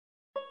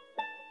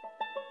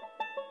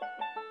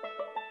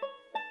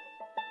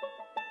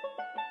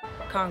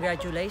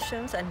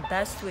Congratulations and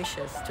best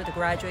wishes to the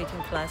graduating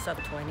class of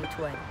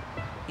 2020.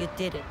 You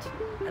did it,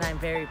 and I'm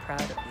very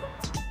proud of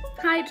you.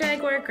 Hi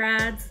Jaguar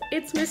grads,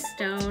 it's Miss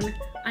Stone.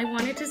 I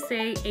wanted to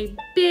say a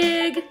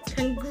big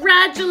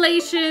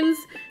congratulations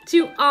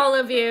to all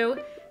of you.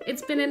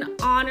 It's been an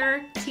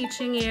honor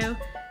teaching you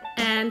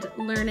and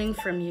learning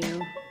from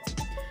you.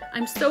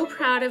 I'm so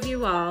proud of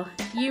you all.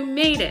 You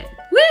made it.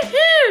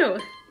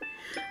 Woohoo!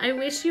 I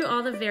wish you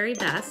all the very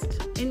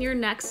best in your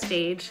next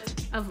stage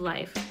of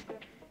life.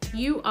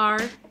 You are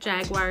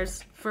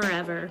Jaguars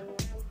forever.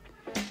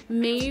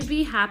 May you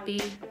be happy,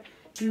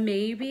 may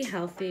you be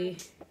healthy,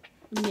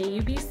 may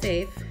you be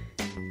safe,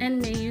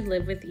 and may you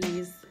live with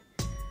ease.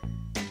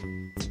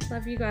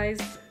 Love you guys.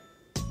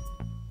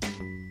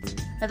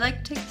 I'd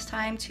like to take this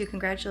time to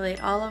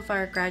congratulate all of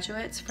our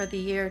graduates for the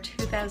year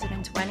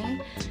 2020.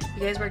 You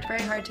guys worked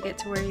very hard to get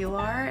to where you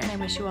are, and I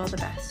wish you all the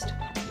best.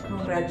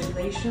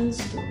 Congratulations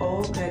to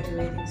all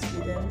graduating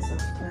students of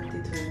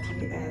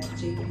 2020 at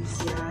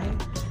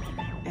JPCI,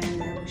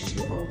 and I wish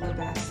you all the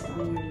best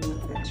on your new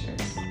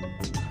adventures.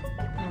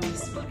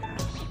 Promise me,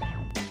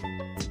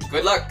 Cash.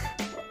 Good luck!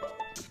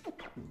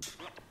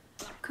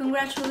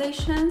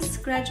 Congratulations,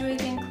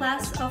 graduating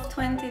class of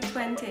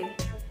 2020.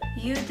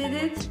 You did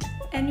it,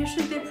 and you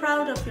should be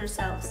proud of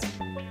yourselves.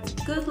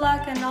 Good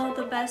luck and all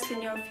the best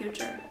in your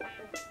future.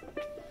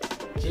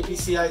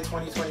 JPCI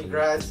 2020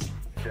 grads,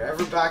 if you're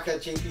ever back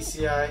at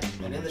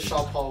JPCI and in the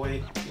shop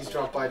hallway, please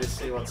drop by to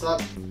say what's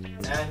up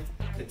and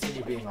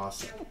continue being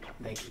awesome.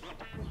 Thank you.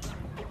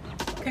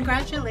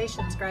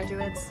 Congratulations,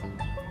 graduates.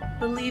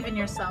 Believe in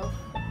yourself.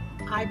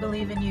 I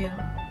believe in you.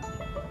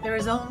 There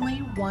is only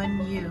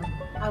one you.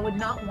 I would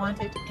not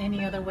want it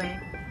any other way.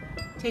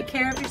 Take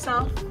care of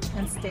yourself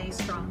and stay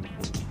strong.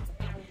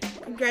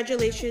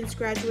 Congratulations,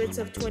 graduates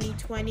of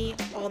 2020.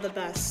 All the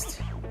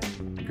best.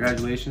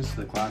 Congratulations to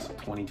the class of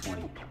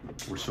 2020.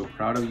 We're so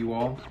proud of you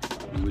all.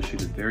 We wish you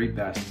the very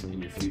best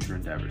in your future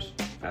endeavors.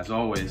 As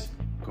always,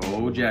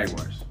 go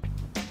Jaguars.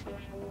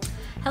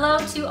 Hello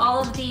to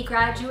all of the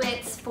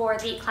graduates for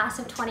the class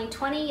of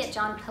 2020 at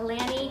John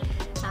Pilani.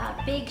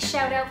 Big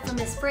shout out from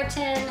Miss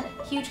Britton.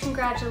 Huge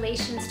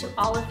congratulations to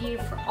all of you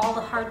for all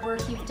the hard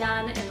work you've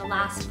done in the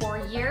last 4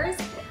 years.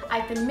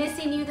 I've been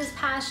missing you this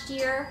past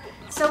year.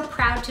 So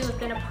proud to have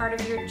been a part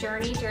of your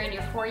journey during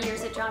your 4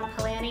 years at John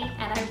Pilani,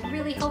 and I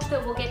really hope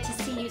that we'll get to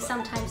see you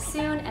sometime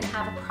soon and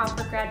have a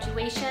proper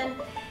graduation.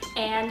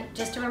 And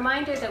just a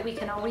reminder that we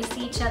can always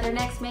see each other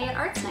next May at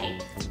Arts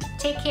Night.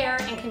 Take care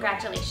and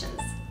congratulations.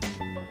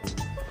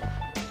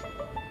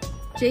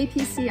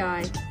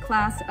 JPCI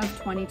Class of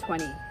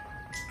 2020.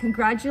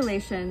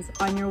 Congratulations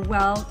on your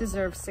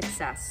well-deserved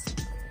success.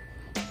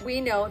 We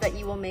know that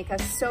you will make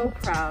us so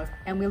proud,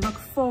 and we look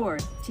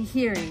forward to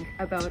hearing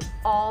about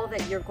all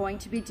that you're going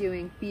to be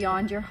doing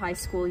beyond your high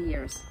school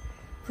years.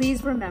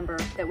 Please remember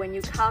that when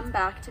you come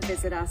back to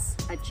visit us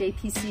at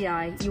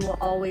JPCI, you will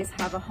always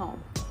have a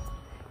home.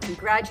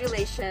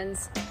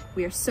 Congratulations.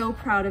 We are so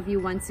proud of you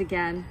once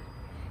again.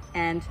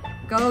 And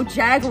go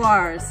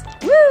Jaguars!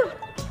 Woo!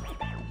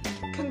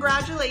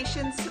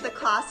 Congratulations to the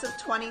class of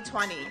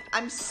 2020.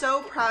 I'm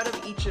so proud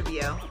of each of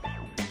you.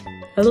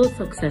 Hello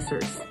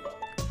successors.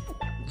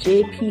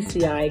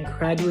 JPCI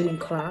graduating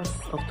class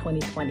of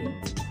 2020.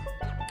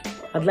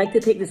 I'd like to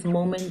take this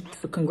moment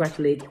to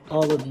congratulate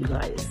all of you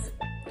guys.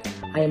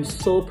 I am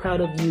so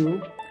proud of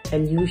you,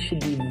 and you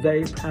should be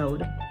very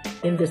proud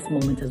in this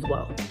moment as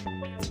well.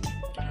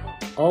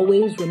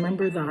 Always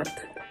remember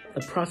that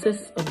the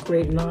process of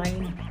grade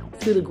 9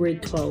 through the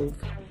grade 12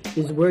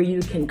 is where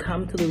you can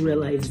come to the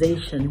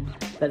realization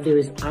that there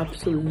is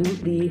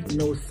absolutely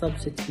no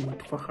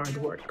substitute for hard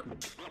work.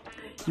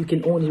 You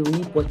can only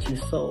reap what you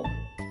sow.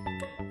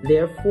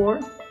 Therefore,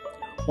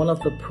 one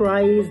of the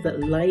prizes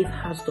that life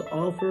has to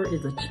offer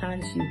is the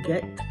chance you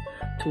get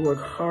to work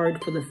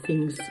hard for the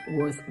things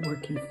worth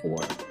working for.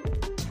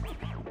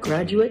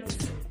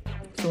 Graduates,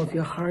 some of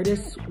your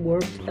hardest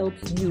work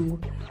helps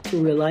you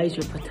to realize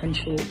your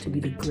potential to be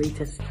the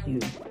greatest you.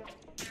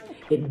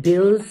 It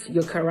builds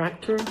your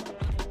character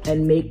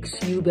and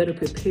makes you better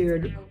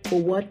prepared for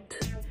what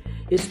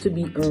is to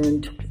be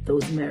earned with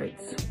those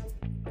merits.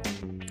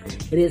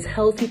 It is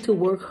healthy to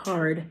work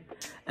hard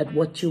at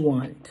what you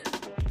want.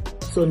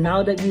 So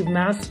now that you've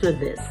mastered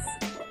this,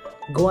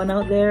 go on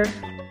out there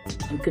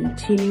and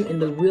continue in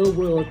the real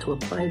world to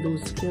apply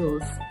those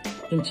skills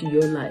into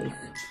your life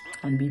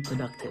and be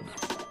productive.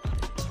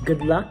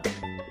 Good luck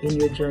in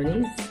your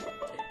journeys,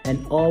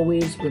 and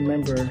always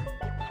remember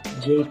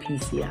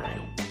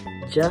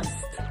JPCI.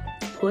 Just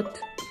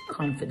put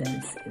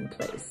confidence in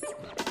place.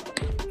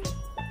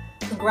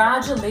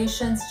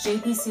 Congratulations,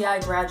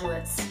 JPCI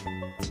graduates.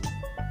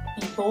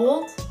 Be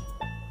bold,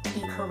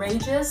 be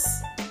courageous,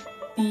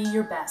 be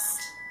your best.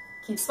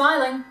 Keep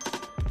smiling.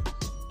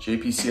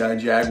 JPCI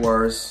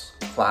Jaguars,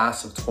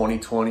 class of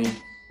 2020,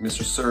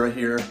 Mr. Sura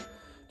here,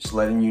 just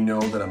letting you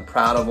know that I'm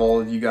proud of all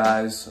of you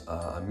guys.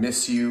 I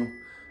miss you.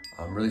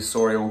 I'm really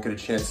sorry I won't get a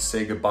chance to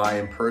say goodbye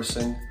in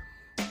person.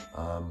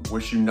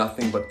 Wish you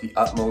nothing but the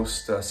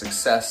utmost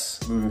success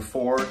moving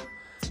forward.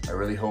 I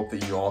really hope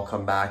that you all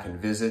come back and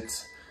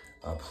visit.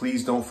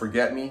 Please don't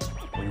forget me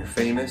when you're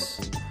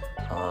famous.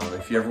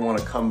 If you ever want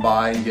to come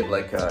by and get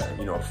like a,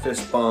 a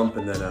fist bump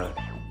and then a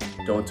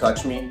don't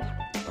touch me,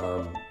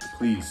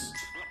 please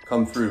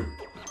come through.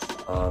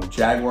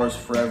 Jaguars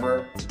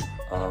forever.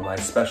 I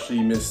especially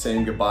miss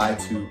saying goodbye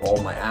to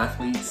all my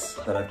athletes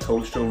that I've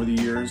coached over the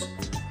years.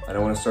 I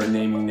don't want to start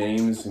naming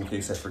names in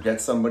case I forget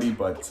somebody,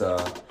 but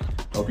I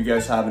hope you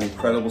guys have an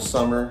incredible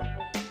summer,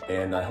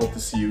 and I hope to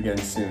see you again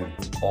soon.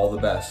 All the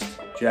best.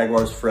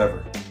 Jaguars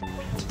forever.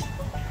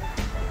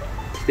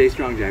 Stay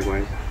strong,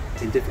 Jaguars.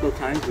 In difficult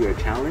times, we are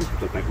challenged,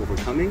 but by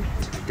overcoming,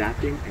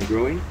 adapting, and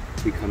growing,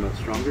 we come out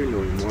stronger,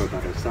 knowing more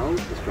about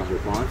ourselves, the stronger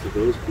bonds of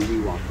those who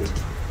we walk with.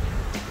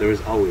 There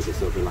is always a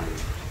silver lining.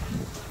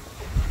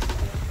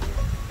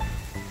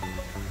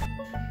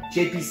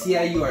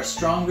 JPCI, you are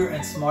stronger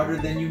and smarter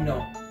than you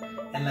know.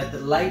 And let the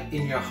light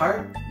in your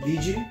heart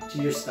lead you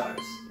to your stars.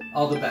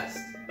 All the best.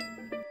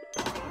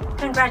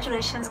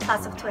 Congratulations,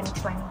 class of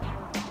 2020.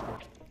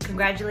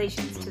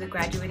 Congratulations to the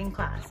graduating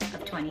class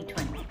of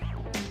 2020.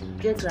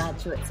 Dear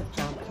graduates of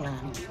John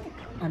Polanyi,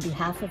 on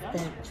behalf of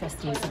the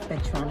trustees of the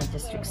Toronto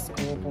District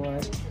School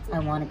Board, I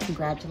want to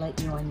congratulate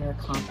you on your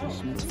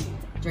accomplishments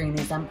during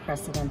these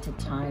unprecedented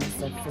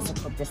times of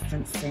physical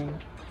distancing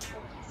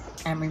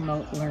and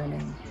remote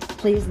learning.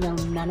 Please know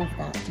none of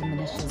that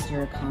diminishes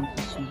your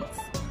accomplishments.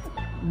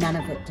 None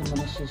of it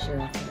diminishes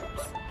your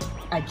efforts.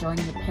 I join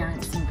your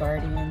parents and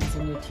guardians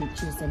and your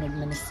teachers and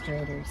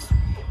administrators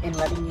in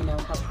letting you know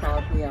how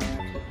proud we are of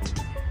you.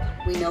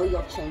 We know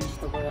you'll change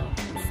the world.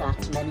 In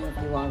fact, many of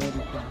you already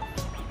have.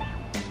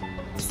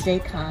 Stay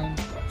kind,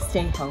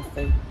 stay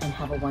healthy, and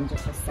have a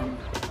wonderful summer.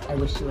 I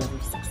wish you every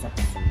success.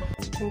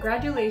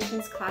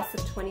 Congratulations, class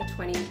of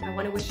 2020. I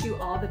want to wish you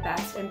all the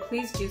best, and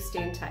please do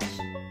stay in touch.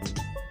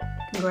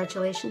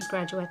 Congratulations,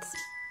 graduates.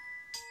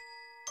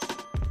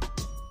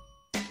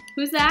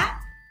 Who's that?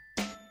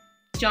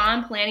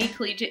 John Polanyi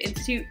Collegiate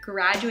Institute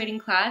graduating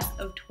class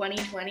of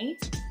 2020?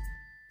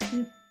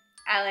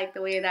 I like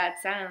the way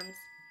that sounds.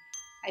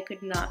 I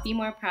could not be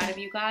more proud of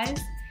you guys.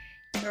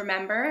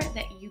 Remember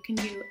that you can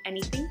do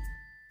anything.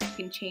 You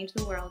can change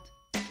the world.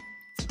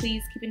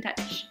 Please keep in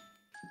touch.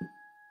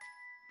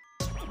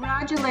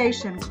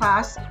 Congratulations,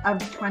 class of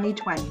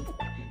 2020.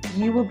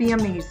 You will be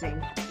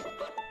amazing.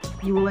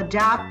 You will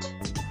adapt.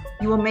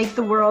 You will make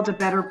the world a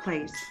better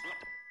place.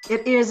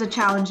 It is a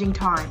challenging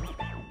time,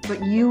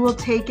 but you will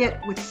take it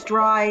with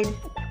stride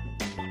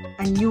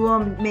and you will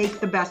make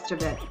the best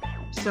of it.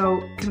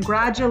 So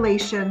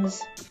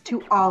congratulations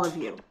to all of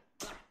you.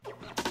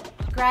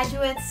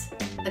 Graduates,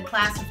 the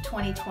class of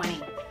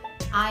 2020,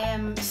 I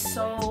am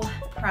so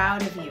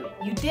proud of you.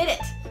 You did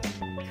it.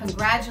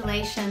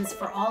 Congratulations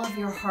for all of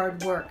your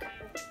hard work.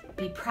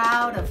 Be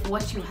proud of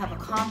what you have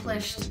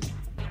accomplished.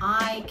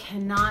 I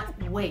cannot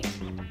wait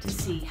to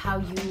see how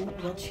you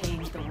will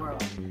change the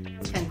world.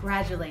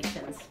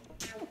 Congratulations.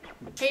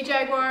 Hey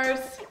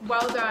Jaguars,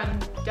 well done.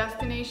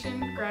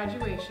 Destination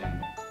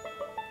graduation.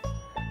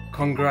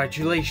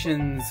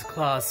 Congratulations,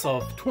 class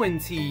of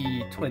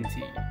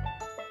 2020.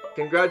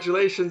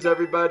 Congratulations,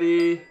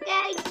 everybody.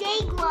 Yay,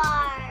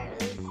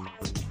 Jaguars!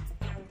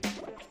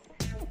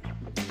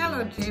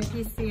 Hello,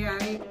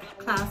 JPCI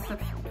class of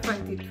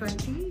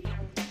 2020.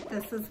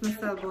 This is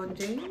Miss Elbon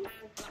James,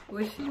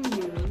 wishing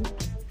you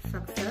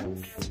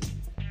success.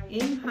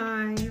 Aim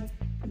high,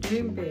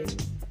 dream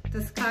big.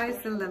 The sky's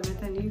the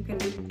limit and you can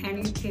do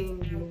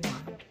anything you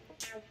want.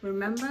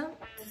 Remember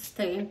to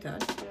stay in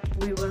touch.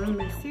 We will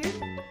miss you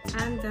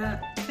and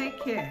take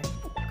care.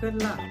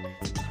 Good luck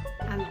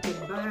and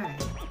goodbye.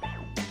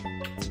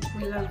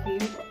 We love you.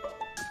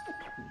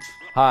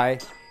 Hi,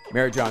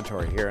 Mayor John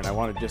Tory here, and I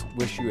want to just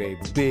wish you a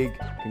big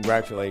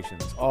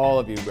congratulations, all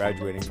of you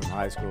graduating from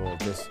high school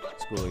this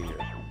school year.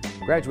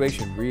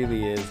 Graduation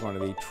really is one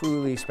of the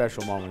truly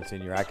special moments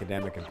in your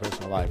academic and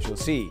personal lives. You'll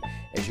see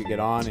as you get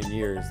on in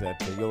years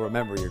that you'll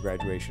remember your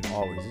graduation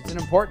always. It's an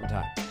important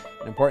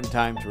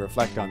time to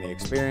reflect on the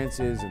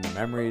experiences and the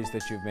memories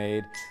that you've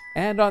made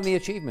and on the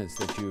achievements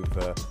that you've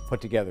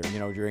put together,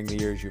 during the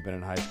years you've been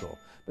in high school.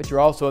 But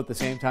you're also at the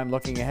same time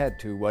looking ahead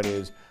to what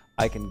is,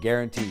 I can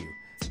guarantee you,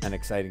 an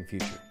exciting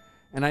future.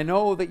 And I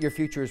know that your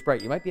future is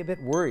bright. You might be a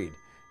bit worried.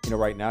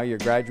 Right now you're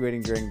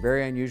graduating during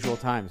very unusual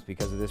times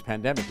because of this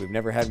pandemic. We've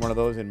never had one of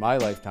those in my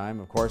lifetime,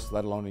 of course,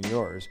 let alone in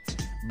yours.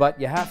 But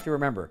you have to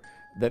remember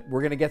that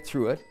we're going to get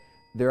through it.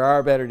 There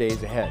are better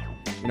days ahead.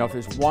 If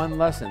there's one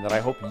lesson that I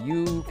hope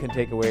you can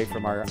take away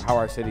from how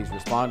our city's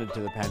responded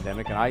to the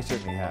pandemic, and I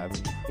certainly have,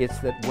 it's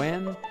that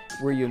when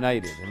we're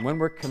united and when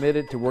we're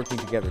committed to working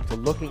together, to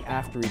looking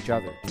after each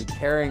other, to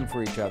caring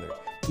for each other,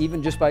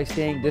 even just by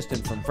staying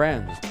distant from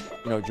friends,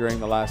 during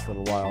the last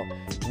little while,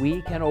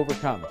 we can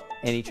overcome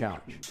any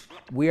challenge.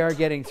 We are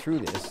getting through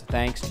this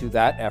thanks to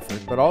that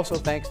effort, but also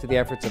thanks to the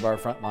efforts of our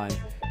frontline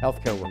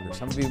healthcare workers.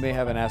 Some of you may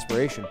have an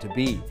aspiration to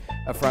be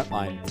a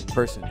frontline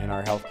person in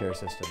our healthcare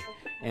system.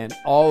 And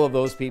all of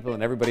those people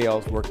and everybody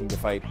else working to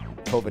fight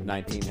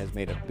COVID-19 has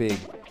made a big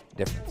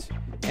difference.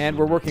 And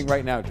we're working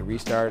right now to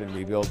restart and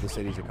rebuild the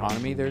city's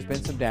economy. There's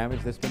been some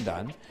damage that's been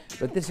done,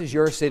 but this is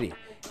your city,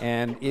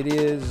 and it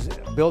is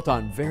built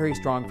on very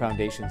strong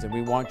foundations, and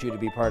we want you to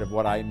be part of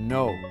what I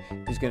know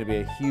is going to be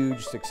a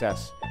huge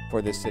success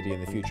for this city in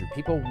the future.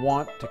 People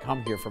want to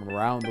come here from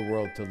around the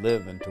world to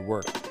live and to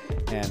work,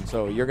 and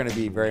so you're going to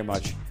be very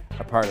much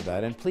a part of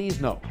that. And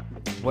please know,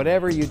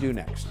 whatever you do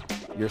next,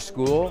 your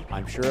school,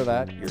 I'm sure of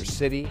that, your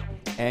city,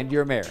 and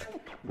your mayor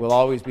will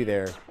always be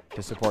there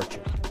to support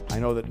you. I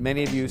know that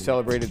many of you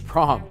celebrated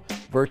prom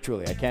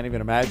virtually. I can't even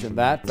imagine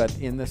that, but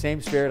in the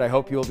same spirit, I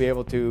hope you'll be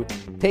able to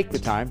take the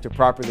time to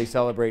properly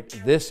celebrate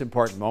this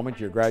important moment,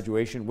 your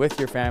graduation, with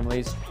your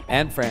families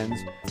and friends,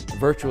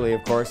 virtually,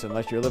 of course,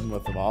 unless you're living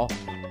with them all.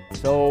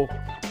 So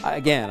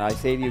again, I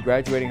say to you,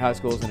 graduating high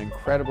school is an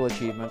incredible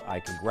achievement. I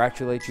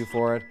congratulate you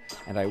for it,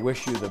 and I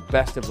wish you the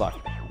best of luck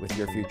with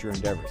your future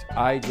endeavors.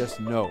 I just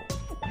know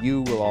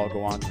you will all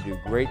go on to do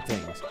great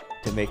things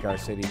to make our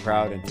city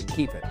proud and to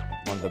keep it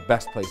one of the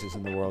best places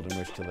in the world in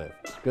which to live.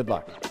 Good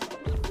luck.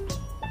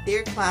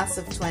 Dear Class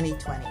of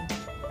 2020,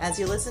 as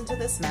you listen to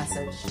this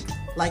message,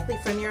 likely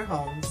from your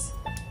homes,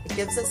 it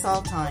gives us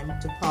all time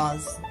to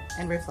pause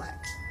and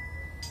reflect.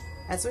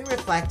 As we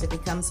reflect, it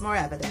becomes more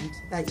evident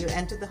that you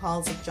entered the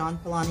halls of John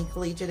Polani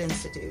Collegiate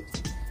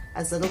Institute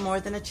as little more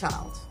than a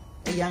child,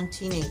 a young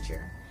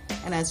teenager,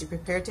 and as you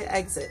prepare to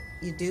exit,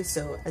 you do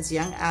so as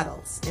young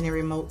adults in a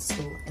remote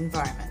school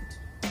environment.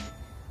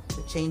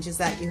 The changes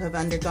that you have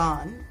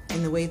undergone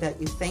in the way that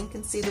you think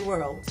and see the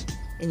world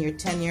in your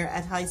tenure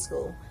at high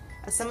school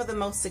are some of the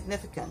most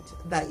significant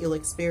that you'll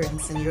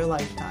experience in your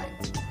lifetime.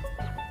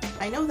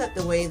 I know that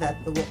the way that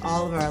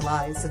all of our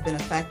lives have been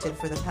affected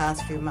for the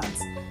past few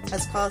months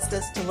has caused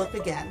us to look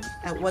again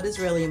at what is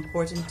really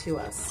important to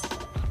us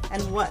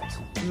and what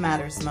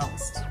matters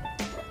most.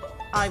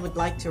 I would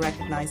like to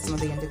recognize some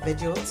of the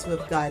individuals who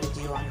have guided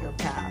you on your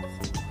path.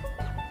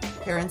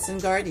 Parents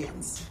and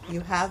guardians, you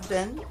have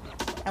been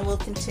and will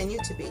continue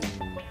to be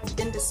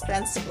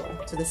indispensable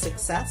to the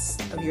success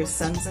of your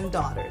sons and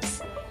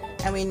daughters,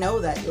 and we know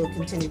that you'll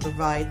continue to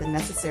provide the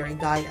necessary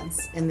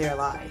guidance in their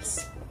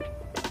lives.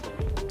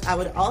 I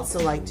would also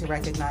like to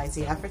recognize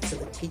the efforts of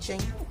the teaching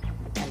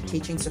and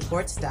teaching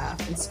support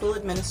staff and school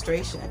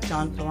administration at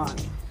John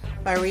Polani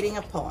by reading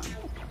a poem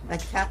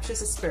that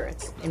captures the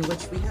spirit in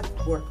which we have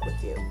worked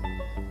with you.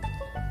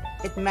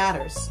 It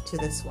matters to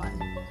this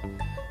one.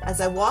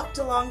 As I walked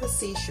along the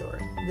seashore,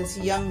 this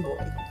young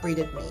boy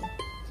greeted me.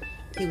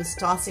 He was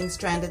tossing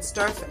stranded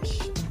starfish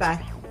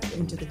back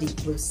into the deep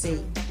blue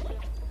sea.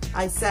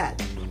 I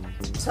said,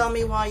 "Tell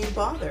me why you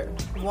bother.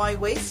 Why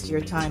waste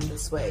your time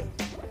this way?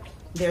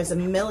 There's a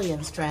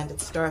million stranded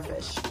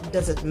starfish.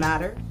 Does it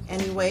matter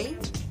anyway?"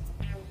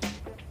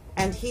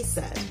 And he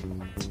said,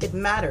 "It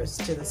matters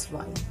to this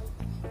one.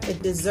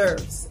 It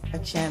deserves a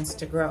chance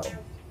to grow.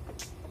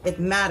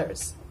 It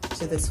matters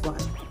to this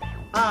one.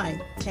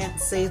 I can't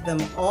save them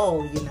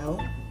all, you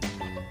know.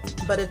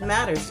 But it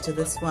matters to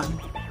this one.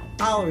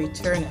 I'll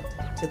return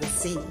it to the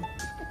sea.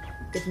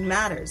 It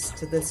matters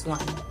to this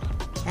one,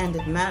 and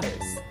it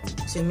matters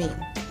to me."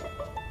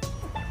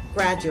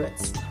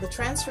 Graduates, the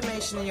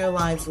transformation in your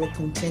lives will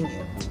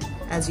continue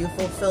as you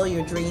fulfill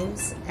your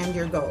dreams and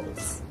your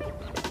goals.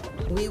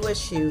 We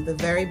wish you the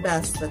very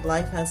best that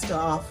life has to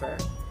offer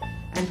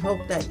and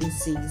hope that you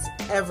seize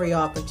every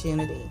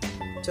opportunity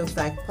to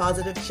affect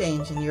positive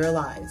change in your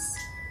lives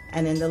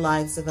and in the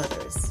lives of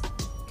others.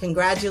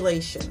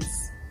 Congratulations.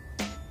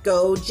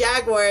 Go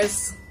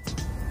Jaguars!